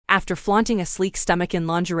After flaunting a sleek stomach in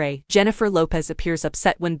lingerie, Jennifer Lopez appears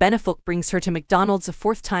upset when Ben Affleck brings her to McDonald's a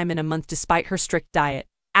fourth time in a month despite her strict diet.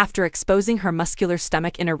 After exposing her muscular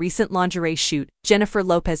stomach in a recent lingerie shoot, Jennifer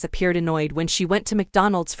Lopez appeared annoyed when she went to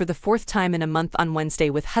McDonald's for the fourth time in a month on Wednesday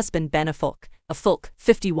with husband Ben Affleck. Affleck,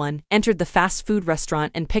 51, entered the fast food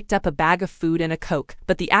restaurant and picked up a bag of food and a Coke,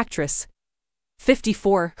 but the actress,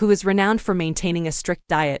 54, who is renowned for maintaining a strict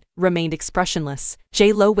diet, remained expressionless.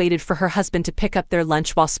 J.Lo waited for her husband to pick up their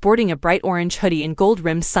lunch while sporting a bright orange hoodie and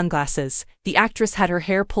gold-rimmed sunglasses. The actress had her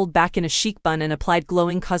hair pulled back in a chic bun and applied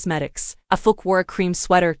glowing cosmetics. Affleck wore a cream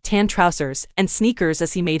sweater, tan trousers, and sneakers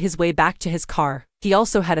as he made his way back to his car. He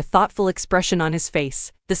also had a thoughtful expression on his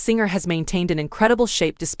face. The singer has maintained an incredible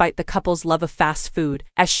shape despite the couple's love of fast food,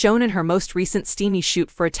 as shown in her most recent steamy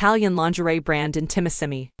shoot for Italian lingerie brand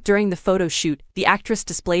Intimissimi. During the photo shoot, the actress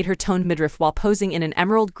displayed her toned midriff while posing in an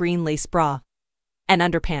emerald green lace bra and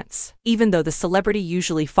underpants. Even though the celebrity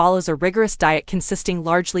usually follows a rigorous diet consisting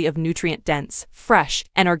largely of nutrient-dense, fresh,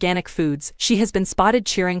 and organic foods, she has been spotted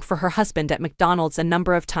cheering for her husband at McDonald's a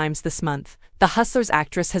number of times this month. The Hustler's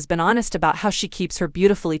actress has been honest about how she keeps her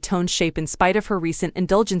beautifully toned shape in spite of her recent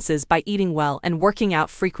indulgences by eating well and working out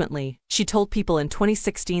frequently. She told People in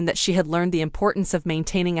 2016 that she had learned the importance of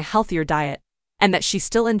maintaining a healthier diet, and that she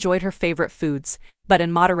still enjoyed her favorite foods, but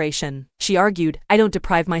in moderation. She argued, "I don't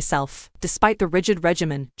deprive myself." Despite the rigid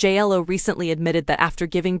regimen, J.Lo recently admitted that after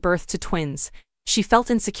giving birth to twins, she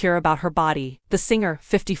felt insecure about her body. The singer,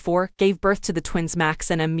 54, gave birth to the twins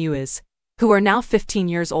Max and Muiz, who are now 15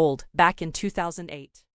 years old, back in 2008.